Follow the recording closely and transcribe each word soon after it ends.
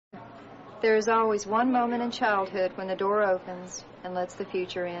There is always one moment in childhood when the door opens and lets the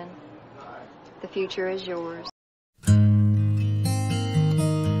future in. The future is yours.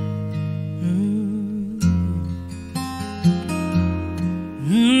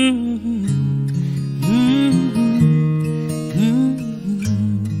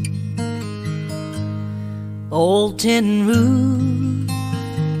 Old tin roof,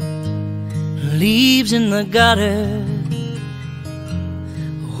 leaves in the gutter,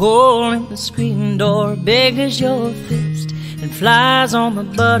 a hole in the screen door big as your fist, and flies on the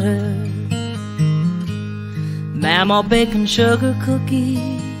butter. Mama baking sugar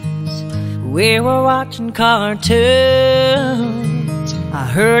cookies, we were watching cartoons. I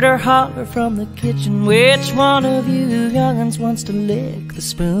heard her holler from the kitchen, which one of you young'uns wants to lick the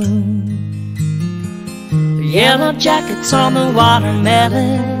spoon? Yellow jackets on the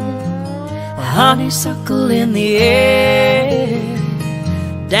watermelon, a honeysuckle in the air,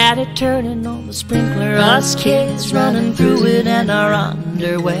 Daddy turning on the sprinkler, us kids running through it in our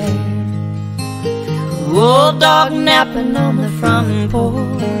underwear. Old dog napping on the front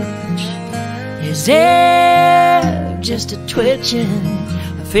porch, his hair just a twitching.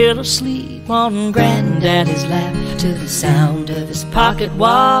 I fell asleep on Granddaddy's lap to the sound of his pocket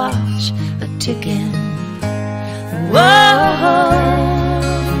watch a ticking. Whoa,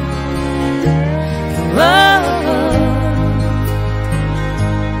 whoa.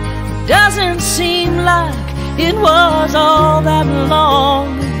 It doesn't seem like it was all that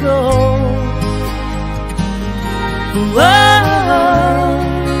long ago. Whoa,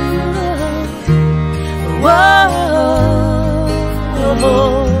 whoa.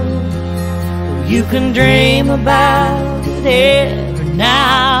 You can dream about it every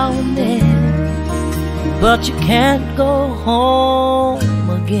now and then, but you can't go home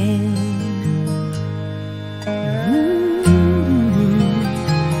again.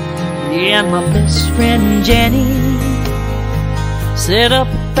 Yeah, my best friend Jenny set up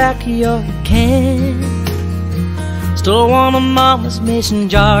a backyard can, stole one of Mama's mason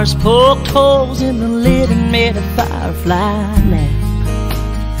jars, poked holes in the lid and made a firefly lamp.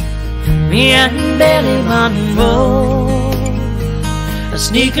 Me and Billy Monroe are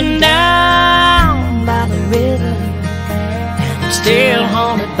sneaking down by the river, and I'm still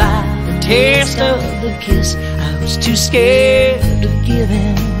haunted by the taste of the kiss I was too scared to give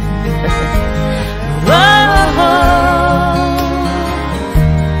him. Whoa,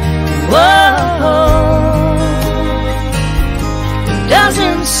 whoa. It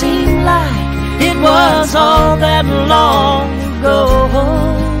doesn't seem like it was all that long ago.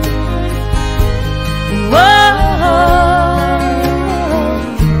 Whoa,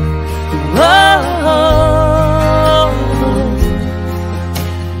 whoa.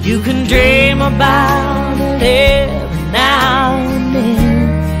 You can dream about it every now and then,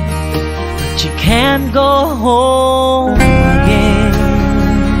 but you can't go home again.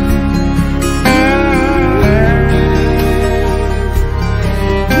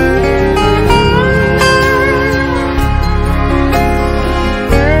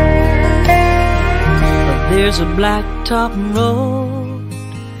 There's a blacktop road,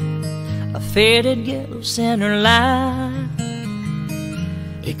 a faded yellow center line.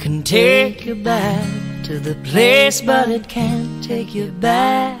 It can take you back to the place, but it can't take you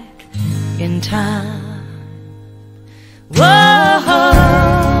back in time. Whoa,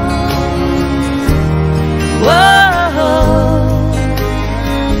 whoa.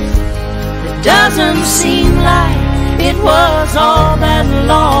 It doesn't seem like it was all that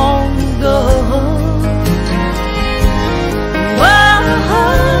long ago.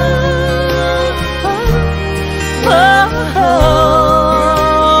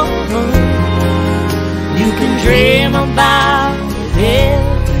 You can dream about it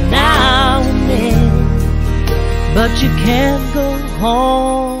every now and then, but you can't go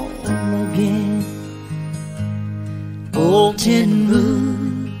home again. Old tin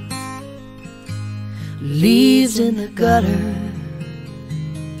roof, leaves in the gutter,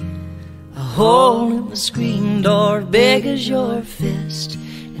 a hole in the screen door big as your fist,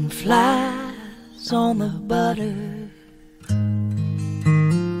 and flies on the butter.